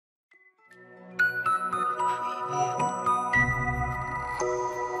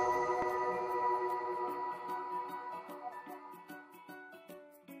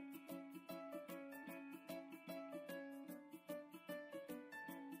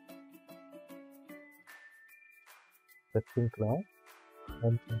construction class,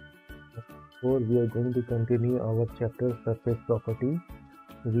 and before we are going to continue our chapter surface properties.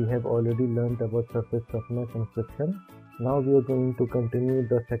 We have already learned about surface toughness and friction. Now we are going to continue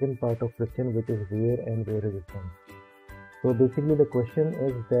the second part of friction, which is wear and wear resistance. So basically the question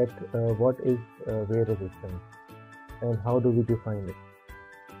is that what is wear resistance and how do we define it?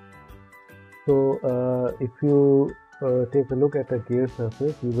 So if you take a look at a gear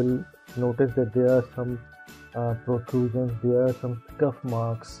surface, you will notice that there are some protrusions, there are some scuff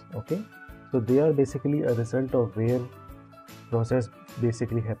marks. Okay, so they are basically a result of wear process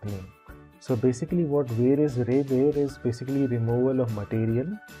basically happening. So basically what wear is basically removal of material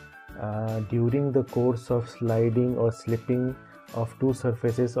during the course of sliding or slipping of two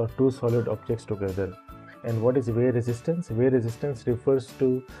surfaces or two solid objects together. And what is wear resistance? Wear resistance refers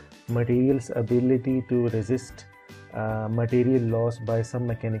to material's ability to resist material loss by some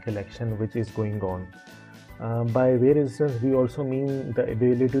mechanical action which is going on. By wear resistance, we also mean the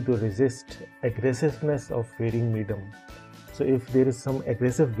ability to resist aggressiveness of wearing medium. So if there is some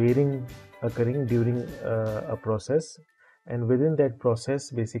aggressive wearing occurring during a process, and within that process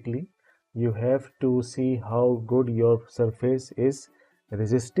basically you have to see how good your surface is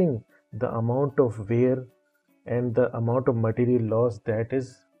resisting the amount of wear and the amount of material loss that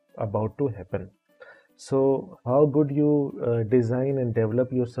is about to happen. So how good you design and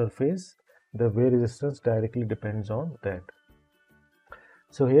develop your surface, the wear resistance directly depends on that.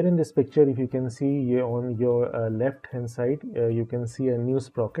 So here in this picture, if you can see here on your left hand side, you can see a new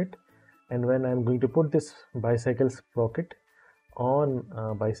sprocket, and when I'm going to put this bicycle sprocket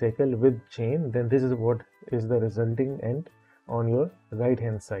on bicycle with chain, then this is what is the resulting end on your right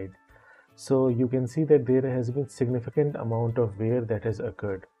hand side. So you can see that there has been significant amount of wear that has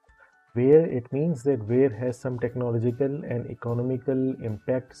occurred. Wear, it means that wear has some technological and economical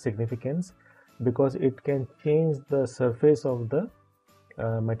impact significance because it can change the surface of the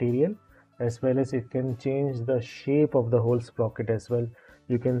material, as well as it can change the shape of the whole sprocket as well.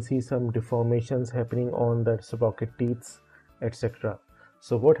 You can see some deformations happening on the sprocket teeth, etc.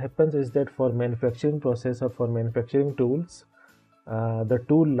 So what happens is that for manufacturing process or for manufacturing tools, the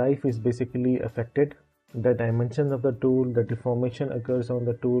tool life is basically affected. The dimensions of the tool, the deformation occurs on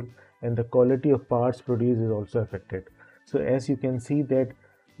the tool, and the quality of parts produced is also affected. So as you can see that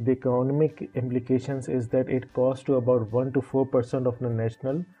the economic implications is that it costs to about 1 to 4% of the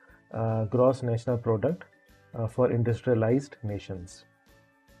national gross national product for industrialized nations.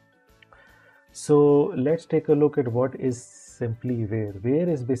 So let's take a look at what is simply wear. Wear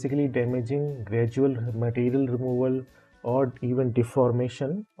is basically damaging, gradual material removal, or even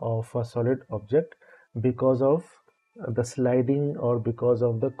deformation of a solid object because of the sliding or because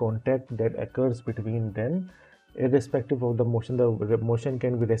of the contact that occurs between them. Irrespective of the motion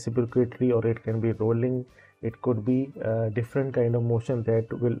can be reciprocatory or it can be rolling. It could be a different kind of motion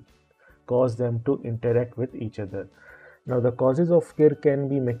that will cause them to interact with each other. Now the causes of wear can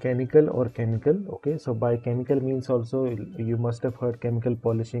be mechanical or chemical. Okay, so by chemical means also you must have heard chemical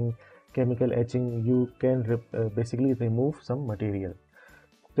polishing, chemical etching. You can basically remove some material.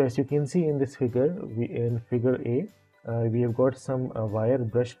 So as you can see in this figure, in figure A, we have got some wire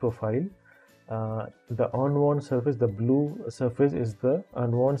brush profile. The unworn surface, the blue surface is the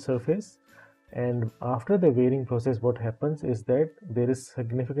unworn surface, and after the wearing process what happens is that there is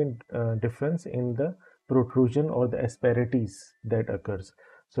significant difference in the protrusion or the asperities that occurs.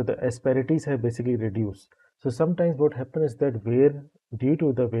 So the asperities have basically reduced. So sometimes what happens is that due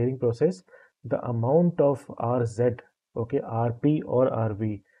to the wearing process, the amount of RZ, okay, RP or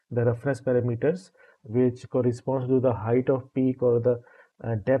RV, the reference parameters which corresponds to the height of peak or the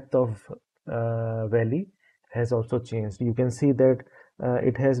depth of valley has also changed. You can see that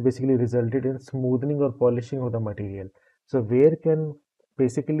it has basically resulted in smoothing or polishing of the material. So wear can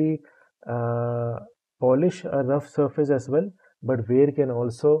basically polish a rough surface as well, but wear can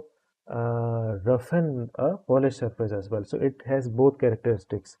also roughen a polished surface as well. So it has both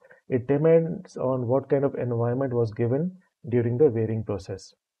characteristics. It depends on what kind of environment was given during the wearing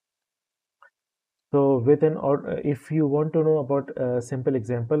process. So with an if you want to know about a simple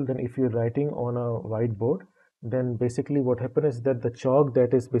example, then if you're writing on a whiteboard, then basically what happens is that the chalk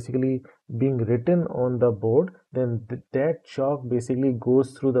that is basically being written on the board, then that chalk basically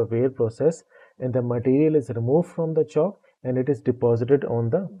goes through the wear process and the material is removed from the chalk and it is deposited on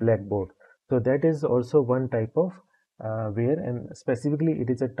the blackboard. So that is also one type of wear, and specifically it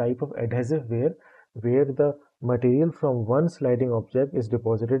is a type of adhesive wear where the material from one sliding object is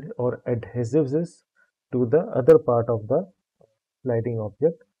deposited or adhesives to the other part of the sliding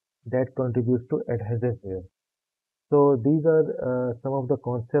object that contributes to adhesive wear. So these are some of the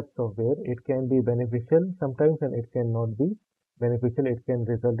concepts of wear. It can be beneficial sometimes and it cannot be beneficial. It can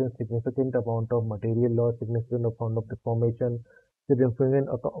result in significant amount of material loss, significant amount of deformation, significant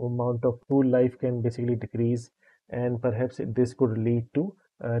amount of tool life can basically decrease, and perhaps this could lead to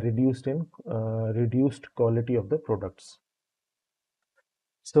reduced quality of the products.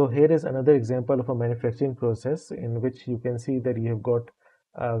 So here is another example of a manufacturing process in which you can see that you have got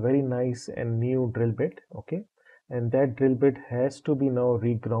a very nice and new drill bit, okay, and that drill bit has to be now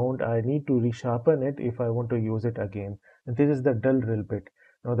reground. I need to resharpen it if I want to use it again, and this is the dull drill bit.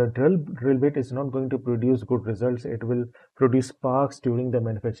 Now the drill bit is not going to produce good results. It will produce sparks during the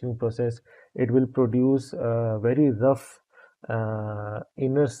manufacturing process. It will produce very rough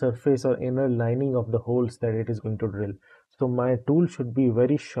inner surface or inner lining of the holes that it is going to drill. So my tool should be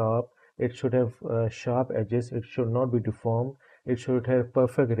very sharp. It should have sharp edges. It should not be deformed. It should have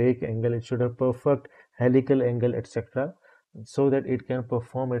perfect rake angle. It should have perfect helical angle, etc., so that it can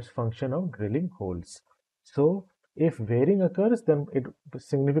perform its function of drilling holes. So if wearing occurs, then it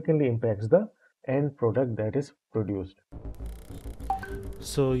significantly impacts the end product that is produced.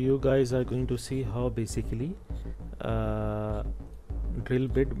 So you guys are going to see how basically drill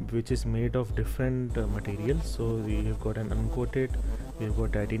bit which is made of different materials. So we have got an uncoated, we have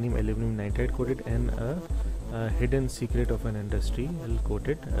got titanium aluminum nitride coated, and a hidden secret of an industry,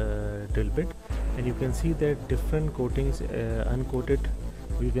 coated drill bit. And you can see that different coatings, uncoated,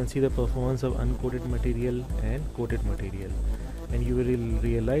 you can see the performance of uncoated material and coated material, and you will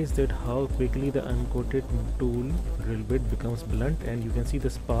realize that how quickly the uncoated tool drill bit becomes blunt, and you can see the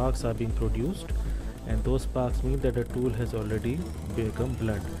sparks are being produced, and those sparks mean that the tool has already become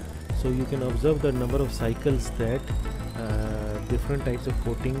blunt. So you can observe the number of cycles that different types of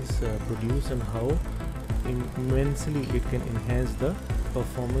coatings produce, and how immensely it can enhance the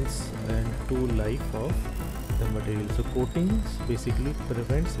performance and tool life of the material. So coatings basically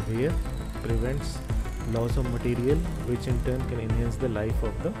prevents wear, prevents loss of material, which in turn can enhance the life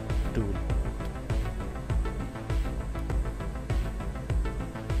of the tool.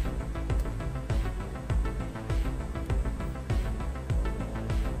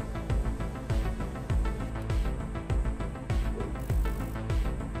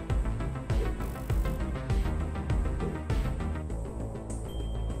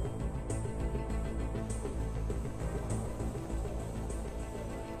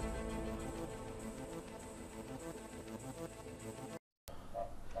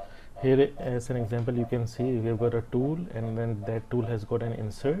 Here as an example, you can see we have got a tool, and then that tool has got an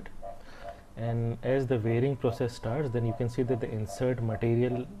insert, and as the wearing process starts, then you can see that the insert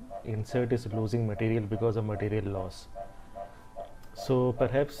is losing material because of material loss. So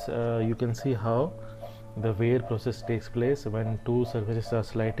perhaps you can see how the wear process takes place when two surfaces are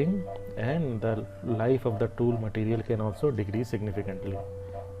sliding, and the life of the tool material can also decrease significantly.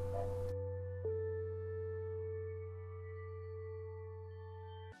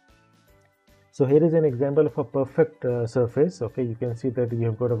 So here is an example of a perfect surface. Okay, you can see that you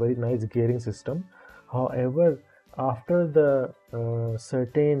have got a very nice gearing system. However, after the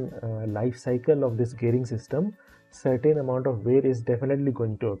certain life cycle of this gearing system, certain amount of wear is definitely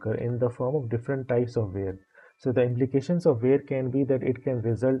going to occur in the form of different types of wear. So the implications of wear can be that it can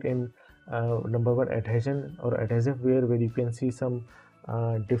result in number one, adhesion or adhesive wear, where you can see some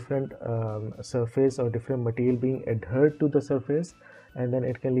different surface or different material being adhered to the surface, and then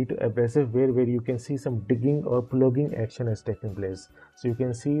it can lead to abrasive wear, where you can see some digging or plugging action is taking place. So you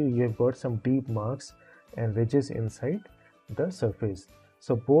can see you have got some deep marks and ridges inside the surface.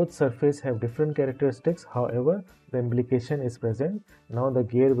 So both surface have different characteristics. However, the implication is present. Now the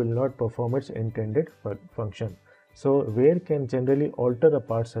gear will not perform its intended function. So wear can generally alter a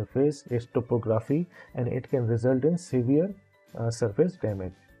part surface, its topography, and it can result in severe surface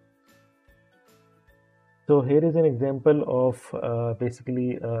damage. So here is an example of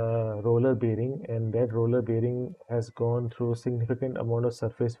basically roller bearing, and that roller bearing has gone through significant amount of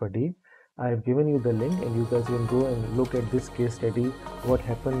surface fatigue. I have given you the link, and you guys can go and look at this case study, what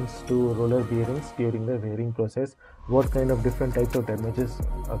happens to roller bearings during the wearing process, what kind of different types of damages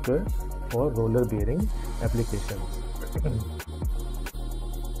occur for roller bearing applications.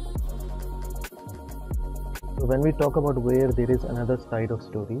 So when we talk about wear, there is another side of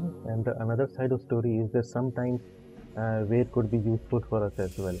story, and the another side of story is that sometimes wear could be useful for us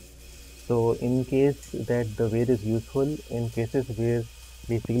as well. So in case that the wear is useful, in cases where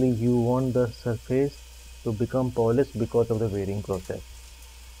basically you want the surface to become polished because of the wearing process.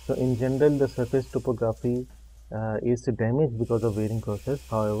 So in general, the surface topography is damaged because of wearing process.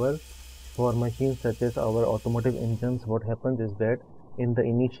 However, for machines such as our automotive engines, what happens is that in the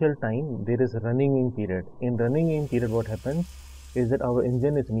initial time there is running in period. In running in period, what happens is that our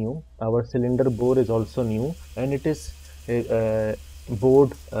engine is new, our cylinder bore is also new, and it is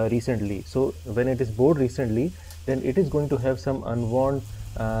bored recently. So when it is bored recently, then it is going to have some unworn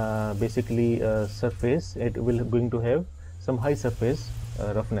surface. It will going to have some high surface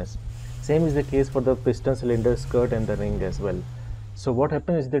roughness. Same is the case for the piston, cylinder, skirt, and the ring as well. So what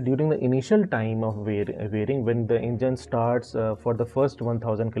happens is that during the initial time of wearing, when the engine starts for the first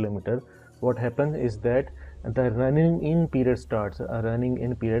 1000 kilometer, what happens is that the running in period starts. Running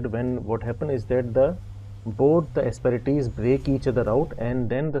in period, when what happens is that both the asperities break each other out, and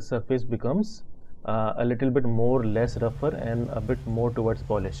then the surface becomes a little bit more less rougher and a bit more towards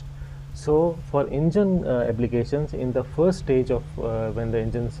polished. So for engine applications, in the first stage of when the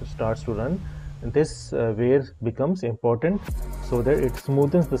engine starts to run, this wear becomes important so that it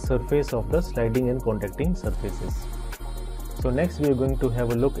smoothens the surface of the sliding and contacting surfaces. So next we are going to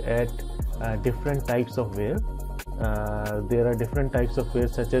have a look at different types of wear. There are different types of wear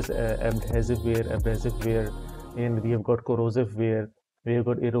such as adhesive wear, abrasive wear, and we have got corrosive wear, we have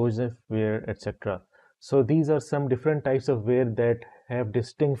got erosive wear, etc. So these are some different types of wear that have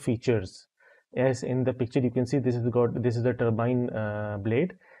distinct features. As in the picture you can see, this is the turbine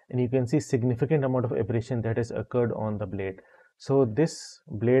blade, and you can see significant amount of abrasion that has occurred on the blade. So this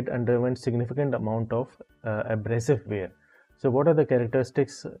blade underwent significant amount of abrasive wear. So what are the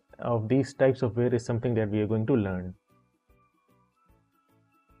characteristics of these types of wear is something that we are going to learn.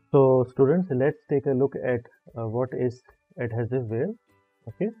 So students, let's take a look at what is adhesive wear.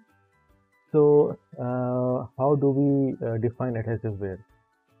 Okay. So how do we define adhesive wear?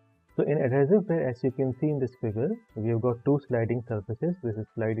 So in adhesive wear, as you can see in this figure, we have got two sliding surfaces. This is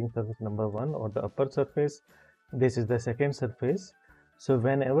sliding surface number 1, or the upper surface. This is the second surface. So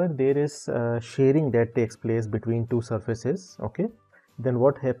whenever there is shearing that takes place between two surfaces, okay, then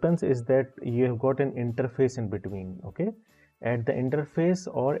what happens is that you have got an interface in between, okay. At the interface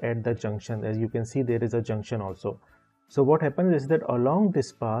or at the junction, as you can see, there is a junction also. So what happens is that along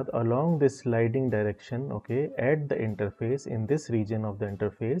this path, along this sliding direction, okay, at the interface, in this region of the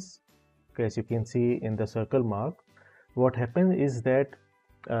interface, okay, as you can see in the circle mark, what happens is that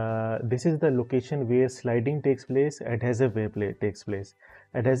this is the location where sliding takes place, adhesive wear takes place.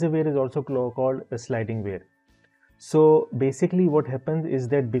 Adhesive wear is also called a sliding wear. So basically what happens is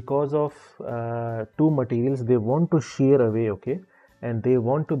that because of two materials, they want to shear away, okay, and they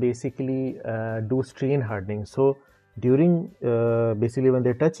want to basically do strain hardening. So during basically when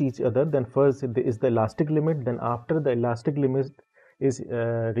they touch each other, then first is the elastic limit, then after the elastic limit is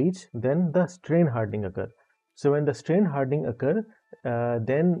reached, then the strain hardening occur. So when the strain hardening occur,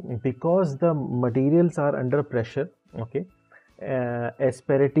 then because the materials are under pressure, okay,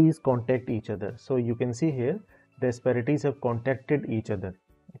 asperities contact each other. So you can see here the asperities have contacted each other,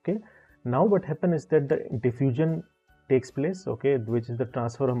 okay. Now what happens is that the diffusion takes place, okay, which is the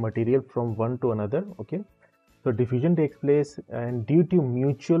transfer of material from one to another, okay. So diffusion takes place, and due to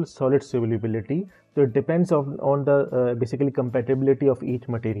mutual solid solubility, so it depends on the basically compatibility of each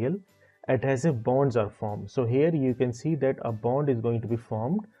material, adhesive bonds are formed. So here you can see that a bond is going to be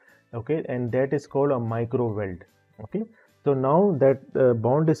formed, okay, and that is called a micro-weld, okay. So now that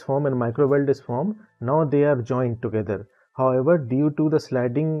bond is formed and micro-weld is formed, now they are joined together. However, due to the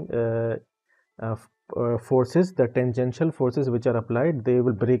sliding forces, the tangential forces which are applied, they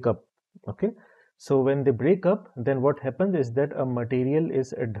will break up, okay. So when they break up, then what happens is that a material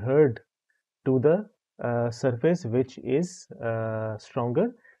is adhered to the surface which is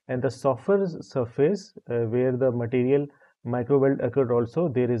stronger, and the softer surface where the material micro-weld occurred also,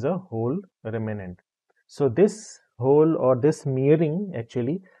 there is a hole remnant. So this hole or this smearing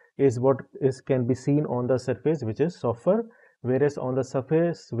actually is what can be seen on the surface which is softer, whereas on the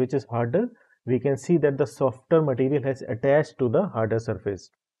surface which is harder, we can see that the softer material has attached to the harder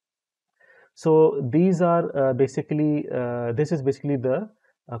surface. So these are this is basically the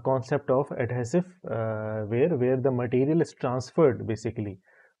concept of adhesive where the material is transferred basically,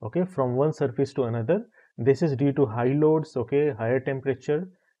 okay, from one surface to another. This is due to high loads, okay, higher temperature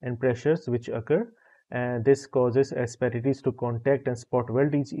and pressures which occur, and this causes asperities to contact and spot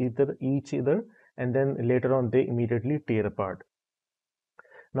weld each other, and then later on they immediately tear apart.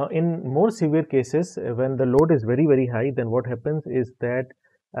 Now in more severe cases, when the load is very high, then what happens is that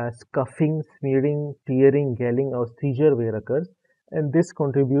scuffing, smearing, tearing, galling or seizure wear occurs, and this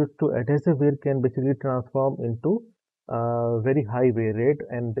contributes to adhesive wear can basically transform into very high wear rate,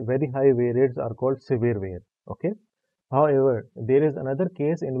 and very high wear rates are called severe wear, okay. However, there is another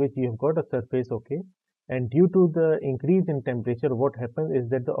case in which you have got a surface, okay, and due to the increase in temperature, what happens is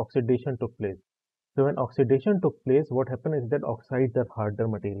that the oxidation took place. So when oxidation took place, what happened is that oxides are harder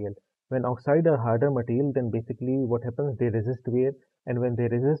material. When oxides are harder material, then basically what happens, they resist wear, and when they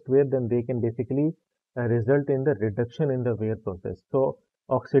resist wear, then they can basically result in the reduction in the wear process. So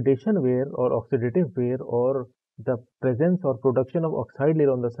oxidation wear or oxidative wear or the presence or production of oxide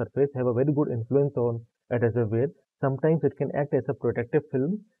layer on the surface have a very good influence on adhesive wear. Sometimes it can act as a protective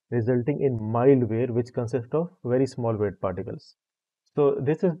film, resulting in mild wear, which consists of very small weight particles. So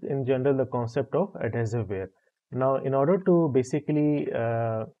this is in general the concept of adhesive wear. Now, in order to basically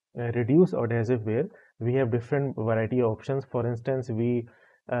reduce adhesive wear, we have different variety of options. For instance, we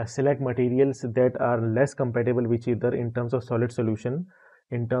select materials that are less compatible with each other in terms of solid solution,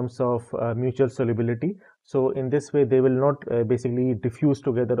 in terms of mutual solubility. So in this way, they will not basically diffuse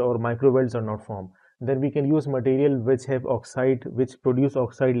together or micro welds are not formed. Then we can use material which have oxide, which produce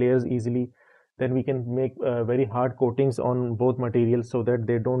oxide layers easily. Then we can make very hard coatings on both materials so that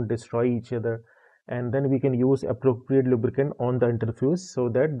they don't destroy each other. And then we can use appropriate lubricant on the interface so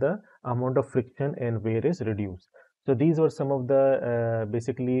that the amount of friction and wear is reduced. So these were some of the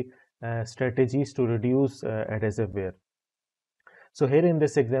basically strategies to reduce adhesive wear. So here in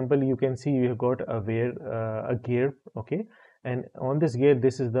this example, you can see you have got a gear, okay, and on this gear,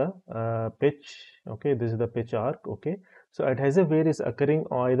 this is the pitch, okay, this is the pitch arc, okay. So adhesive wear is occurring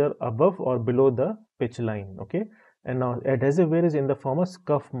either above or below the pitch line, okay. And now adhesive wear is in the form of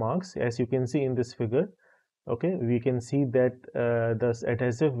scuff marks, as you can see in this figure, okay. We can see that the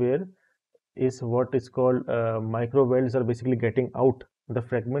adhesive wear is what is called micro welds are basically getting out. The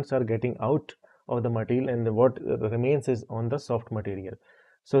fragments are getting out of the material, and what remains is on the soft material.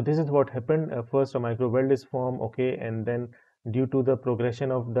 So this is what happened. First, a micro weld is formed, okay, and then due to the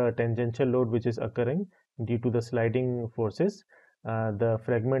progression of the tangential load which is occurring due to the sliding forces, the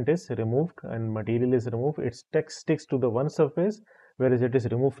fragment is removed and material is removed. It sticks to the one surface, whereas it is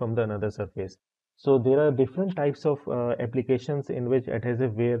removed from the another surface. So there are different types of applications in which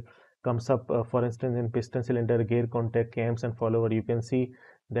adhesive wear comes up. For instance, in piston cylinder, gear contact, cams and follower, you can see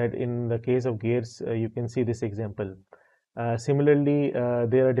that in the case of gears, you can see this example. Similarly,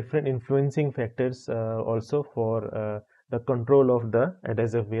 there are different influencing factors also for the control of the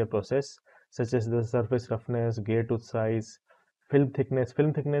adhesive wear process, such as the surface roughness, gear tooth size, film thickness.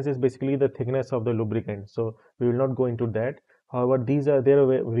 Film thickness is basically the thickness of the lubricant, so we will not go into that. However, there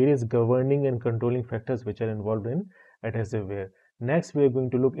are various governing and controlling factors which are involved in adhesive wear. Next, we are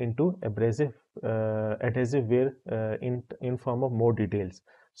going to look into adhesive wear in form of more details.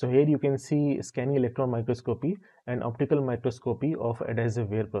 So here you can see scanning electron microscopy and optical microscopy of adhesive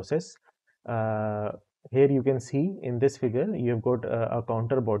wear process. Here you can see in this figure you have got a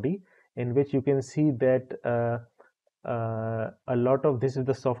counter body in which you can see that a lot of this is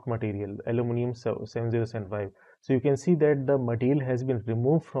the soft material, aluminum 7075. So you can see that the material has been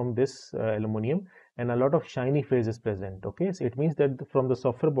removed from this aluminum and a lot of shiny phase is present. Okay, so it means that from the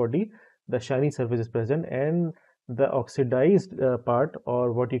softer body the shiny surface is present, and the oxidized part,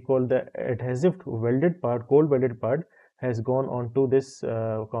 or what you call the adhesive welded part, cold welded part, has gone onto this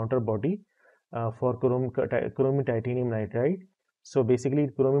counter body for chromium titanium nitride. So basically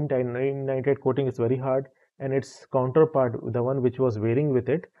chromium titanium nitride coating is very hard, and its counterpart, the one which was wearing with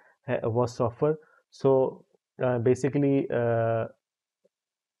it, was softer. So basically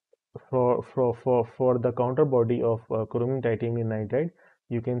for the counter body of chromium titanium nitride,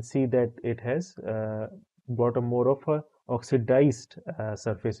 you can see that it has got a more of a oxidized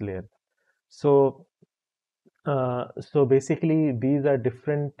surface layer. So basically these are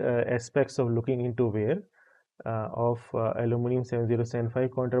different aspects of looking into wear of aluminum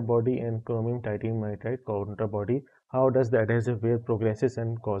 7075 counter body and chromium titanium nitride counter body. How does the adhesive wear progresses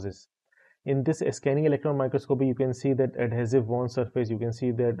and causes? In this scanning electron microscopy, you can see that adhesive wound surface, you can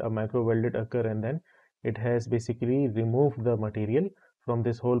see that a micro welded occur, and then it has basically removed the material from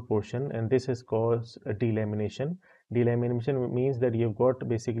this whole portion, and this has caused a delamination. Delamination means that you've got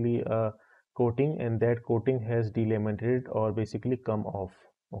basically a coating, and that coating has delaminated or basically come off.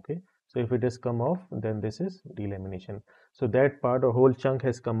 Okay, so if it has come off, then this is delamination. So that part or whole chunk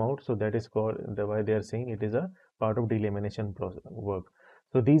has come out, so that is called why they are saying it is a part of delamination work.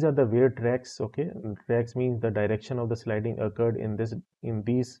 So these are the wear tracks. Okay, tracks means the direction of the sliding occurred in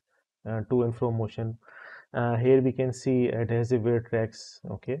these to and fro motion. Here we can see adhesive wear tracks.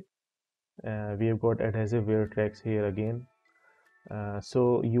 Okay, we have got adhesive wear tracks here again.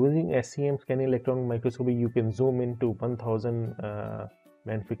 So using SEM scanning electron microscopy, you can zoom into 1000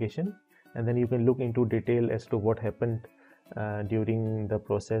 magnification, and then you can look into detail as to what happened during the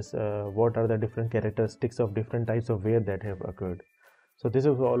process. What are the different characteristics of different types of wear that have occurred. So this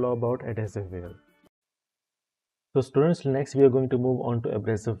is all about adhesive wear. So students, next we are going to move on to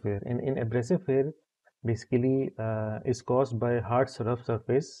abrasive wear, and in abrasive wear basically is caused by a hard rough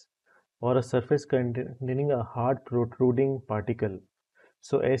surface or a surface containing a hard protruding particle.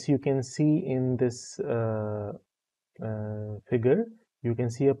 So as you can see in this figure, you can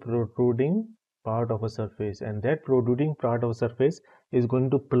see a protruding part of a surface, and that protruding part of a surface is going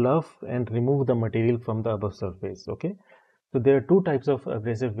to plough and remove the material from the above surface. Okay, so there are two types of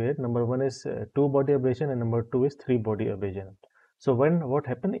abrasive wear. Number one is two body abrasion, and number two is three body abrasion. So what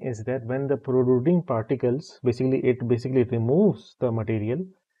happens is that when the protruding particles basically removes the material,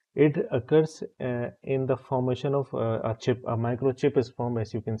 it occurs in the formation of a chip. A microchip is formed,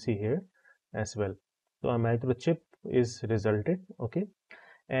 as you can see here as well. So a microchip is resulted, okay,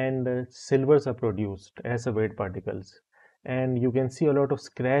 and silvers are produced as a weight particles, and you can see a lot of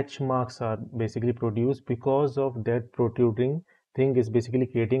scratch marks are basically produced because of that protruding thing is basically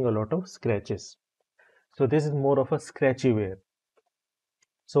creating a lot of scratches. So this is more of a scratchy wear.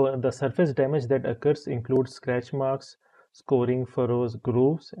 So the surface damage that occurs includes scratch marks, scoring, furrows,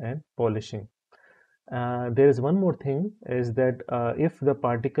 grooves, and polishing. There is one more thing is that if the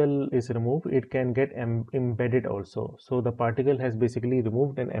particle is removed, it can get embedded also. So the particle has basically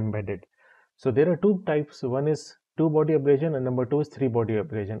removed and embedded. So there are two types. One is two body abrasion and number two is three body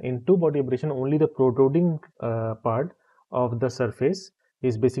abrasion. In two body abrasion, only the protruding part of the surface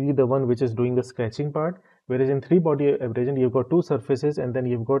is basically the one which is doing the scratching part. Whereas in three body abrasion, you've got two surfaces and then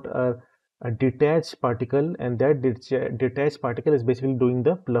you've got a detached particle, and that detached particle is basically doing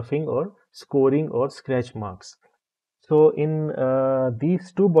the ploughing or scoring or scratch marks. So in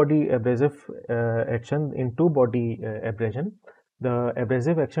these two body abrasive action, in two body abrasion, the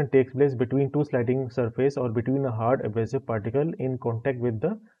abrasive action takes place between two sliding surface or between a hard abrasive particle in contact with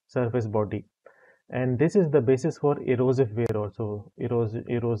the surface body, and this is the basis for erosive wear also.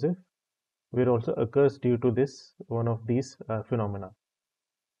 Erosive wear also occurs due to this one of these phenomena.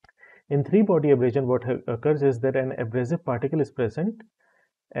 In three body abrasion, what occurs is that an abrasive particle is present,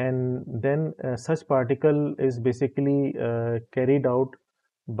 and then such particle is basically carried out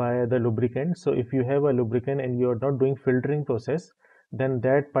by the lubricant. So if you have a lubricant and you are not doing filtering process, then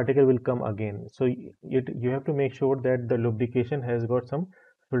that particle will come again. So you have to make sure that the lubrication has got some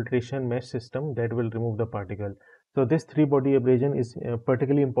filtration mesh system that will remove the particle. So this three body abrasion is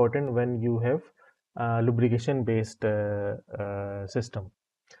particularly important when you have lubrication based system.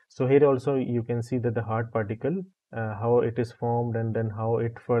 So here also you can see that the hard particle, how it is formed and then how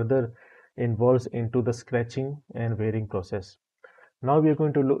it further involves into the scratching and wearing process. Now we are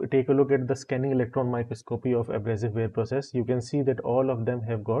going to take a look at the scanning electron microscopy of abrasive wear process. You can see that all of them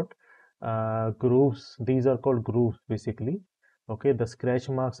have got grooves. These are called grooves basically. Okay, the scratch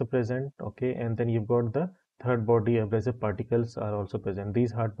marks are present. Okay, and then you've got the third body abrasive particles are also present.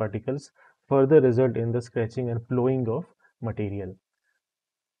 These hard particles further result in the scratching and flowing of material.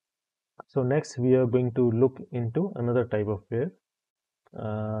 So next we are going to look into another type of wear,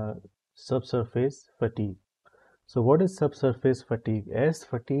 uh, subsurface fatigue. So what is subsurface fatigue? As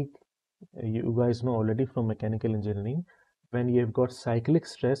fatigue, you guys know already from mechanical engineering, when you have got cyclic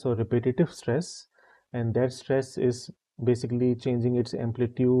stress or repetitive stress, and that stress is basically changing its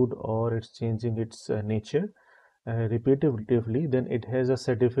amplitude or it's changing its nature repetitively, then it has a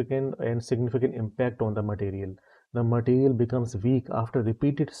significant impact on the material. The material becomes weak after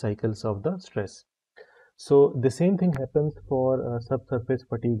repeated cycles of the stress. So the same thing happens for subsurface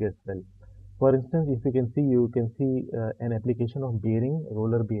fatigue as well. For instance, if you can see an application of bearing,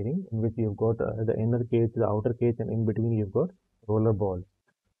 roller bearing, in which you've got the inner cage, the outer cage, and in between you've got roller ball.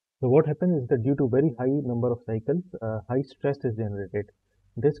 So what happens is that due to very high number of cycles, high stress is generated.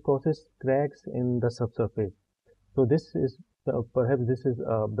 This causes cracks in the subsurface. So this is perhaps this is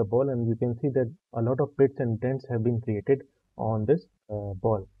the ball, and you can see that a lot of pits and dents have been created on this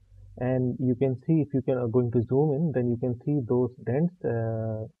ball. And you can see, if you can are going to zoom in, then you can see those dents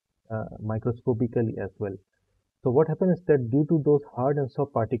microscopically as well. So what happens is that due to those hard and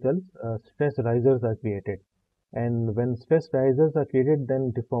soft particles, stress risers are created. And when stress risers are created,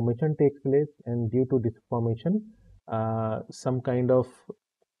 then deformation takes place, and due to deformation, some kind of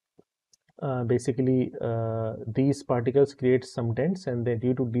basically these particles create some dents, and then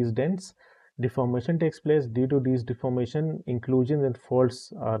due to these dents deformation takes place. Due to these deformation, inclusions and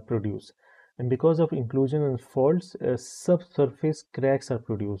faults are produced, and because of inclusion and faults, subsurface cracks are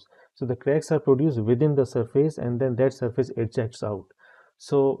produced. So the cracks are produced within the surface, and then that surface ejects out.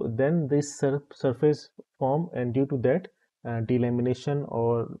 So then this surface form, and due to that delamination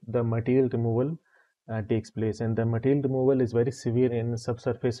or the material removal takes place, and the material removal is very severe in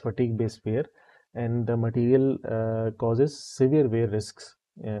subsurface fatigue based wear, and the material causes severe wear risks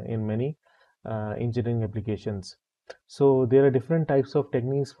in many engineering applications. So there are different types of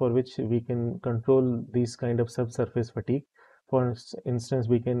techniques for which we can control these kind of subsurface fatigue. For instance,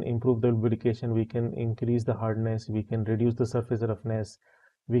 we can improve the lubrication, we can increase the hardness, we can reduce the surface roughness,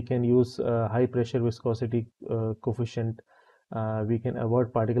 we can use high pressure viscosity coefficient, we can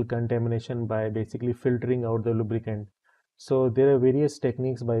avoid particle contamination by basically filtering out the lubricant. So there are various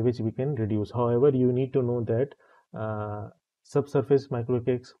techniques by which we can reduce. However, you need to know that subsurface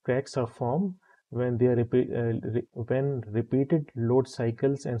microcracks are formed when they are when repeated load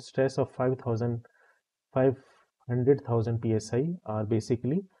cycles and stress of 500,000 psi are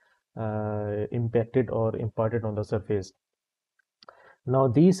basically impacted or imparted on the surface. Now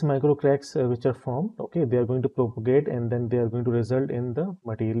these microcracks which are formed, okay, they are going to propagate and then they are going to result in the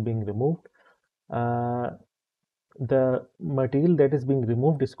material being removed. The material that is being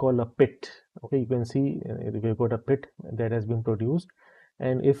removed is called a pit. Okay, you can see we've got a pit that has been produced,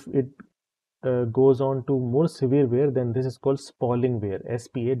 and if it goes on to more severe wear, then this is called spalling wear,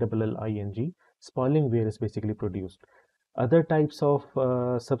 SPALLING. Spalling wear is basically produced. Other types of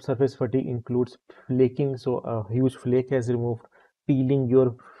subsurface fatigue includes flaking, so a huge flake has removed, peeling,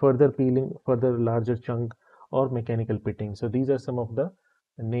 further larger chunk, or mechanical pitting. So these are some of the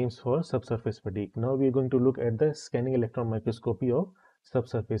names for subsurface fatigue. Now we are going to look at the scanning electron microscopy of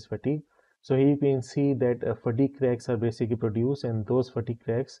subsurface fatigue. So here you can see that fatigue cracks are basically produced, and those fatigue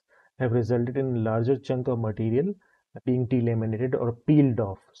cracks have resulted in larger chunk of material being delaminated or peeled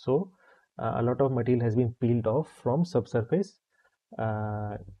off. So a lot of material has been peeled off from subsurface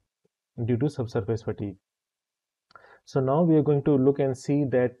due to subsurface fatigue. So now we are going to look and see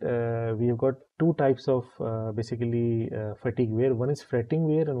that we have got two types of basically fatigue wear. One is fretting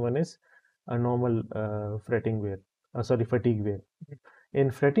wear and one is a normal fatigue wear. In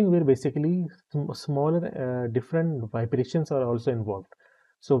fretting wear, basically smaller different vibrations are also involved.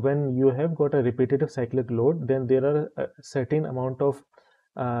 So when you have got a repetitive cyclic load, then there are a certain amount of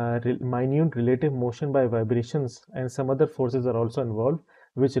minute relative motion by vibrations, and some other forces are also involved,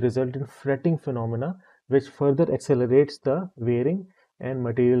 which result in fretting phenomena, which further accelerates the wearing and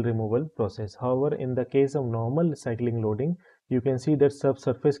material removal process. However, in the case of normal cycling loading, you can see that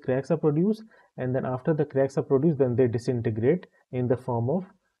subsurface cracks are produced, and then after the cracks are produced, then they disintegrate in the form of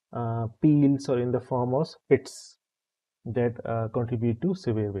peels or in the form of pits that contribute to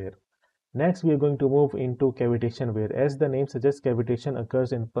severe wear. Next, we are going to move into cavitation wear. As the name suggests, cavitation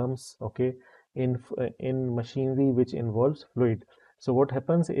occurs in pumps, okay, in machinery which involves fluid. So what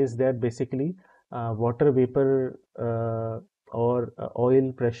happens is that basically water vapor or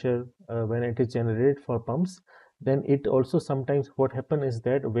oil pressure when it is generated for pumps, then it also sometimes what happens is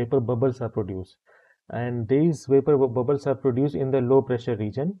that vapor bubbles are produced, and these vapor bubbles are produced in the low pressure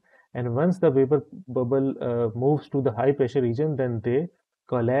region, and once the vapor bubble moves to the high pressure region, then they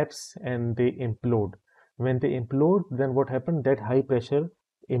collapse and they implode. When they implode, then what happens, that high pressure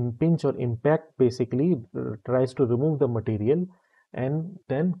impinge or impact basically tries to remove the material, and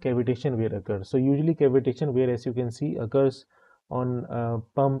then cavitation wear occurs. So usually cavitation wear, as you can see, occurs on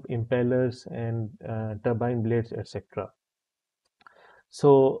pump impellers and turbine blades, etc.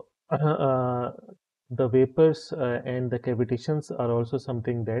 So the vapors and the cavitations are also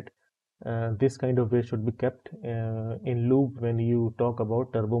something that this kind of wear should be kept in loop when you talk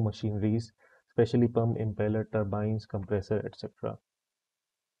about turbo machineries, especially pump, impeller, turbines, compressor, etc.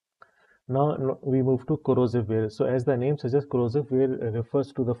 Now we move to corrosive wear. So as the name suggests, corrosive wear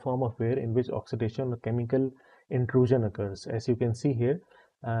refers to the form of wear in which oxidation or chemical intrusion occurs. As you can see here,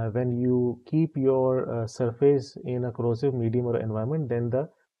 when you keep your surface in a corrosive medium or environment, then the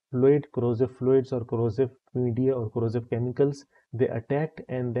corrosive fluids or corrosive media or corrosive chemicals, they attack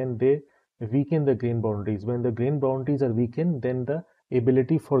and then they weaken the grain boundaries. When the grain boundaries are weakened, then the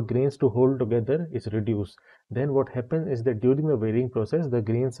ability for grains to hold together is reduced. Then what happens is that during the wearing process, the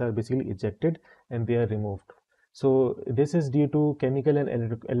grains are basically ejected and they are removed. So this is due to chemical and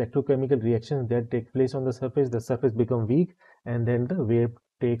electrochemical reactions that take place on the surface. The surface becomes weak, and then the wear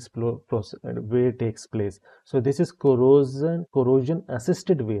takes place. So this is corrosion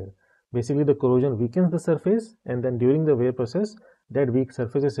assisted wear. Basically, the corrosion weakens the surface, and then during the wear process, that weak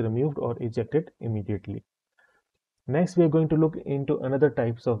surface is removed or ejected immediately. Next, we are going to look into another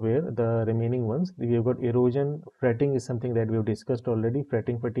types of wear, the remaining ones. We have got erosion. Fretting is something that we have discussed already,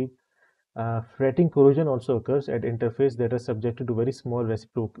 fretting fatigue. Fretting corrosion also occurs at interface that are subjected to very small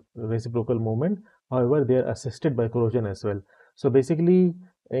reciprocal movement. However, they are assisted by corrosion as well. So basically,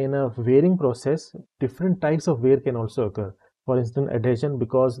 in a wearing process, different types of wear can also occur. For instance, adhesion,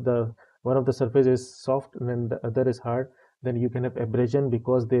 because the one of the surface is soft and then the other is hard. Then you can have abrasion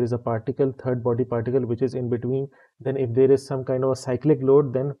because there is a particle, third body particle, which is in between. Then if there is some kind of a cyclic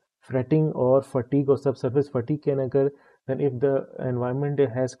load, then fretting or fatigue or subsurface fatigue can occur. Then if the environment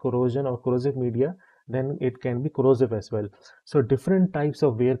has corrosion or corrosive media, then it can be corrosive as well. So different types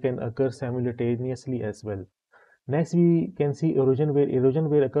of wear can occur simultaneously as well. Next, we can see erosion wear. Erosion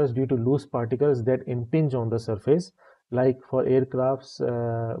wear occurs due to loose particles that impinge on the surface. Like for aircrafts,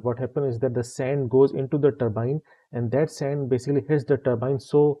 what happens is that the sand goes into the turbine, and that sand basically hits the turbine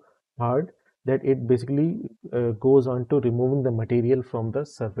so hard that it basically goes on to removing the material from the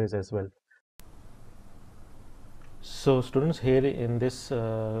surface as well. So students, here in this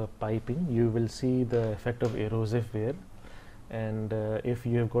piping, you will see the effect of erosive wear. And if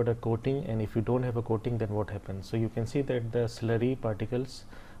you have got a coating and if you don't have a coating, then what happens? So you can see that the slurry particles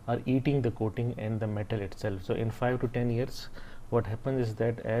are eating the coating and the metal itself. So in 5 to 10 years, what happens is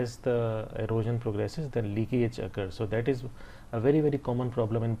that as the erosion progresses, then leakage occurs. So that is a very common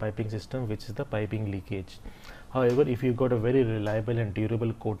problem in piping system, which is the piping leakage. However, if you got a very reliable and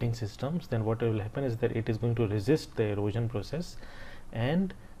durable coating systems, then what will happen is that it is going to resist the erosion process,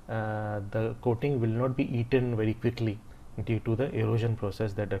 and the coating will not be eaten very quickly due to the erosion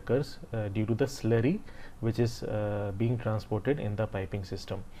process that occurs due to the slurry which is being transported in the piping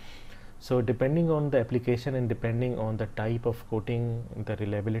system. So depending on the application and depending on the type of coating, the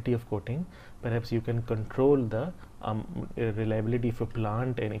reliability of coating, perhaps you can control the reliability of a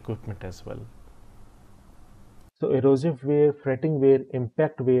plant and equipment as well. So erosive wear, fretting wear,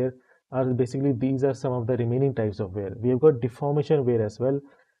 impact wear are basically, these are some of the remaining types of wear. We have got deformation wear as well,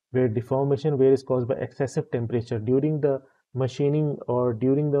 where deformation wear is caused by excessive temperature during the machining or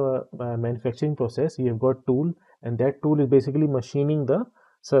during the manufacturing process. You have got tool, and that tool is basically machining the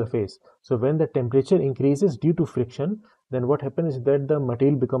surface. So when the temperature increases due to friction, then what happens is that the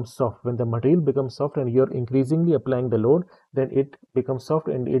material becomes soft. When the material becomes soft and you're increasingly applying the load, then it becomes soft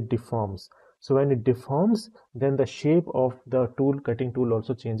and it deforms. So when it deforms, then the shape of the tool, cutting tool,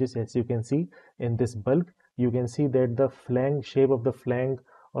 also changes. As you can see in this bulk, you can see that the flank, shape of the flank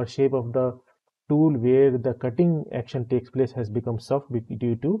or shape of the tool where the cutting action takes place has become soft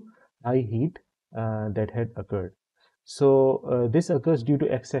due to high heat that had occurred. So this occurs due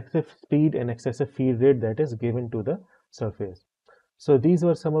to excessive speed and excessive feed rate that is given to the surface. So these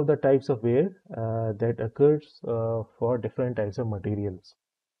were some of the types of wear that occurs for different types of materials.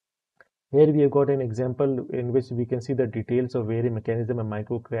 Here we have got an example in which we can see the details of wearing mechanism and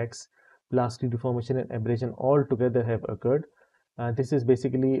micro cracks, plastic deformation and abrasion all together have occurred. This is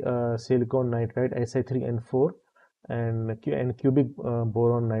basically silicon nitride Si3N4 and cubic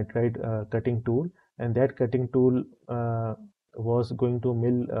boron nitride cutting tool, and that cutting tool was going to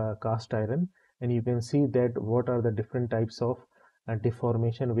mill cast iron, and you can see that what are the different types of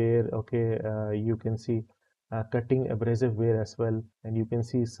deformation where you can see cutting abrasive wear as well, and you can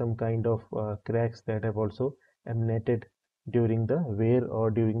see some kind of cracks that have also emanated during the wear or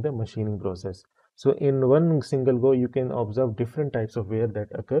during the machining process. So in one single go, you can observe different types of wear that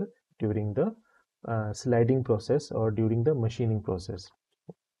occur during the sliding process or during the machining process.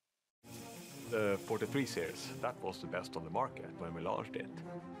 The 43 series, that was the best on the market when we launched it.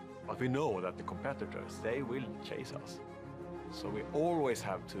 But we know that the competitors, they will chase us. So we always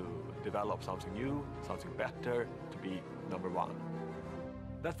have to develop something new, something better to be number one.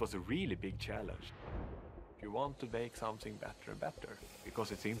 That was a really big challenge. You want to make something better and better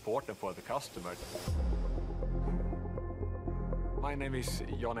because it's important for the customer. My name is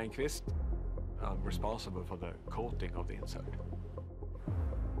Jan Enquist. I'm responsible for the coating of the insert.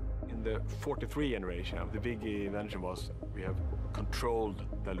 In the 43 generation, the big invention was we have controlled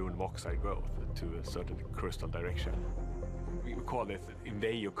the aluminum oxide growth to a certain crystal direction. We call it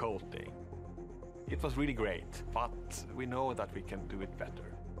invasion coating. It was really great, but we know that we can do it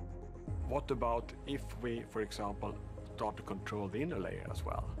better. What about if we, for example, start to control the inner layer as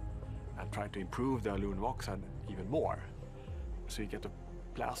well and try to improve the aluminum oxide even more? So you get a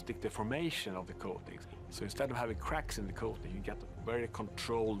plastic deformation of the coatings. So instead of having cracks in the coating, you get very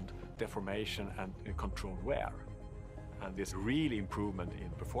controlled deformation and controlled wear. And this really improvement in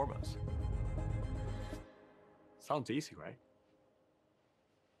performance. Sounds easy, right?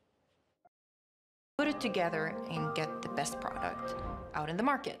 Put it together and get the best product out in the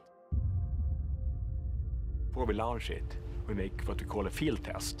market. Before we launch it, we make what we call a field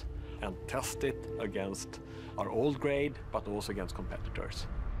test and test it against our old grade, but also against competitors.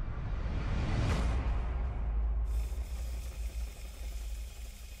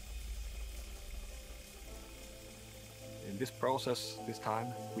 In this process, this time,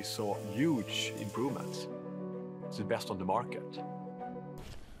 we saw huge improvements. It's the best on the market.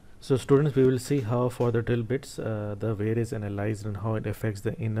 So students, we will see how for the drill bits the wear is analyzed and how it affects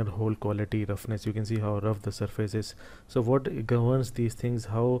the inner hole quality, roughness. You can see how rough the surface is. So what governs these things,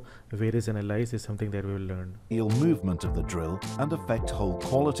 how wear is analyzed, is something that we will learn. Movement of the drill and affect hole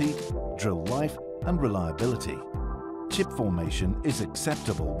quality, drill life and reliability. Chip formation is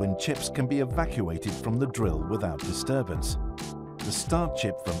acceptable when chips can be evacuated from the drill without disturbance. The start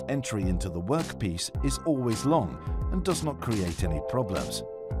chip from entry into the workpiece is always long and does not create any problems.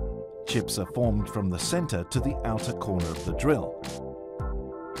 Chips are formed from the center to the outer corner of the drill.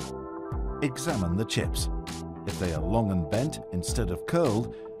 Examine the chips. If they are long and bent instead of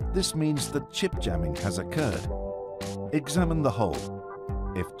curled, this means that chip jamming has occurred. Examine the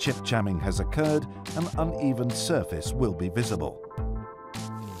hole. If chip jamming has occurred, an uneven surface will be visible.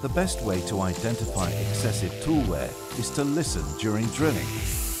 The best way to identify excessive tool wear is to listen during drilling.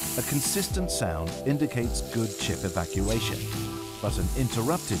 A consistent sound indicates good chip evacuation, but an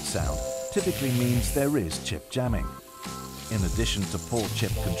interrupted sound typically means there is chip jamming. In addition to poor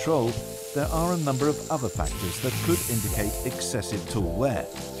chip control, there are a number of other factors that could indicate excessive tool wear,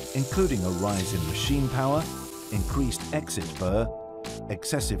 including a rise in machine power, increased exit burr,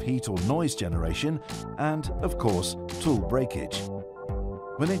 excessive heat or noise generation, and, of course, tool breakage.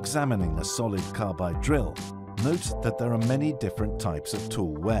 When examining a solid carbide drill, note that there are many different types of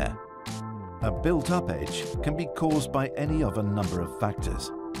tool wear. A built-up edge can be caused by any of a number of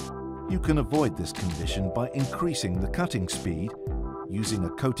factors. You can avoid this condition by increasing the cutting speed, using a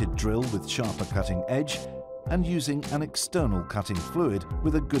coated drill with sharper cutting edge, and using an external cutting fluid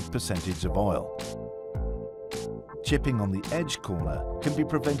with a good percentage of oil. Chipping on the edge corner can be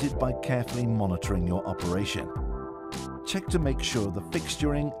prevented by carefully monitoring your operation. Check to make sure the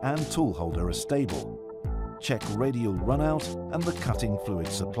fixturing and tool holder are stable. Check radial runout and the cutting fluid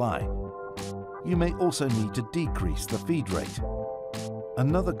supply. You may also need to decrease the feed rate.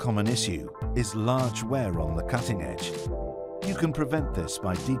 Another common issue is large wear on the cutting edge. You can prevent this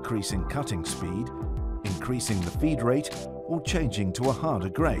by decreasing cutting speed, increasing the feed rate, or changing to a harder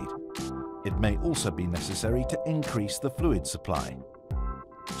grade. It may also be necessary to increase the fluid supply.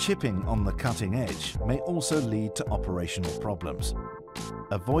 Chipping on the cutting edge may also lead to operational problems.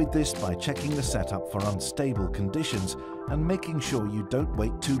 Avoid this by checking the setup for unstable conditions and making sure you don't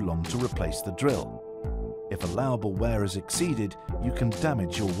wait too long to replace the drill. If allowable wear is exceeded, you can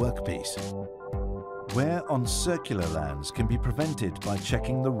damage your workpiece. Wear on circular lands can be prevented by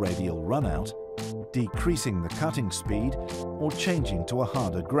checking the radial runout, decreasing the cutting speed, or changing to a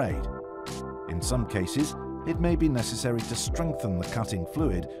harder grade. In some cases, it may be necessary to strengthen the cutting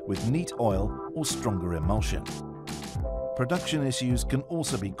fluid with neat oil or stronger emulsion. Production issues can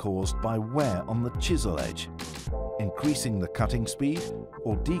also be caused by wear on the chisel edge. Increasing the cutting speed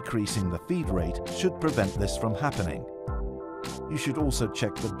or decreasing the feed rate should prevent this from happening. You should also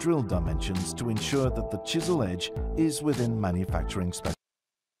check the drill dimensions to ensure that the chisel edge is within manufacturing specifications.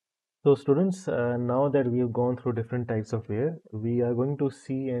 So students, now that we have gone through different types of wear, we are going to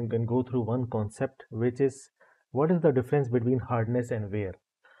see and go through one concept, which is what is the difference between hardness and wear.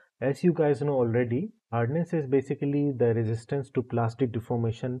 As you guys know already, hardness is basically the resistance to plastic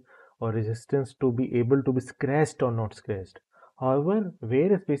deformation or resistance to be able to be scratched or not scratched. However,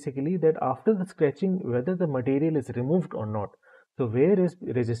 wear is basically that after the scratching, whether the material is removed or not. So wear is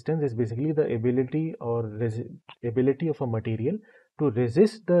resistance is basically the ability or ability of a material to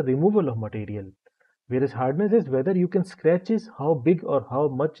resist the removal of material, whereas hardness is whether you can scratch is how big or how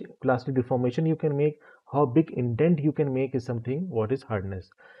much plastic deformation you can make, how big indent you can make is something what is hardness.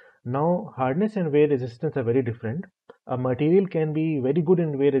 Now hardness and wear resistance are very different. A material can be very good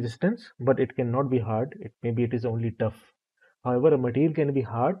in wear resistance, but it cannot be hard. Maybe it is only tough. However, a material can be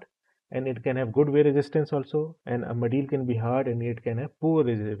hard and it can have good wear resistance also, and a material can be hard and it can have poor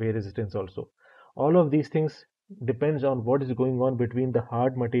wear resistance also. All of these things depends on what is going on between the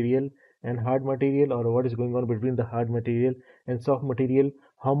hard material and hard material, or what is going on between the hard material and soft material,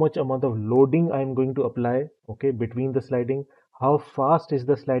 how much amount of loading I am going to apply, okay, between the sliding, how fast is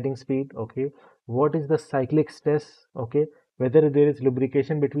the sliding speed, okay, what is the cyclic stress, okay, whether there is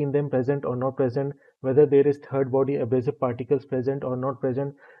lubrication between them present or not present, whether there is third body abrasive particles present or not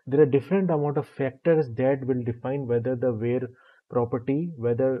present. There are different amount of factors that will define whether the wear property,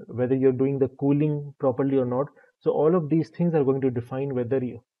 whether you're doing the cooling properly or not. So all of these things are going to define whether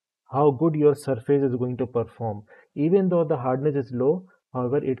how good your surface is going to perform. Even though the hardness is low,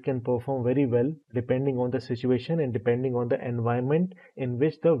 however, it can perform very well depending on the situation and depending on the environment in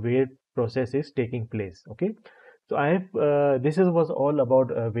which the wear process is taking place. Okay, so I have was all about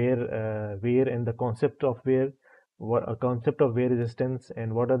wear and the concept of wear, what a concept of wear resistance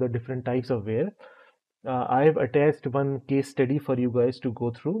and what are the different types of wear. I have attached one case study for you guys to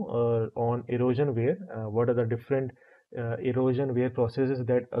go through on erosion wear. What are the different erosion wear processes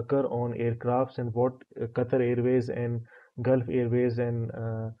that occur on aircrafts, and what Qatar Airways and Gulf Airways and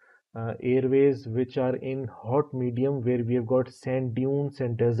airways which are in hot medium where we have got sand dunes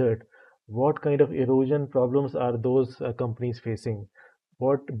and desert. What kind of erosion problems are those companies facing?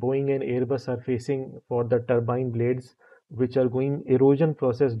 What Boeing and Airbus are facing for the turbine blades, which are going erosion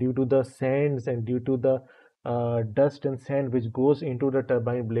process due to the sands and due to the dust and sand which goes into the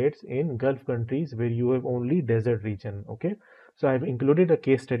turbine blades in Gulf countries where you have only desert region. Okay, so I've included a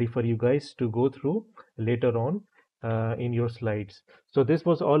case study for you guys to go through later on in your slides. So this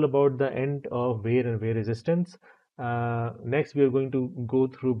was all about the end of wear and wear resistance. Next, we are going to go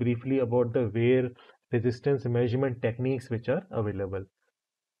through briefly about the wear resistance measurement techniques which are available.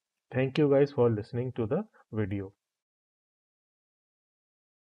 Thank you guys for listening to the video.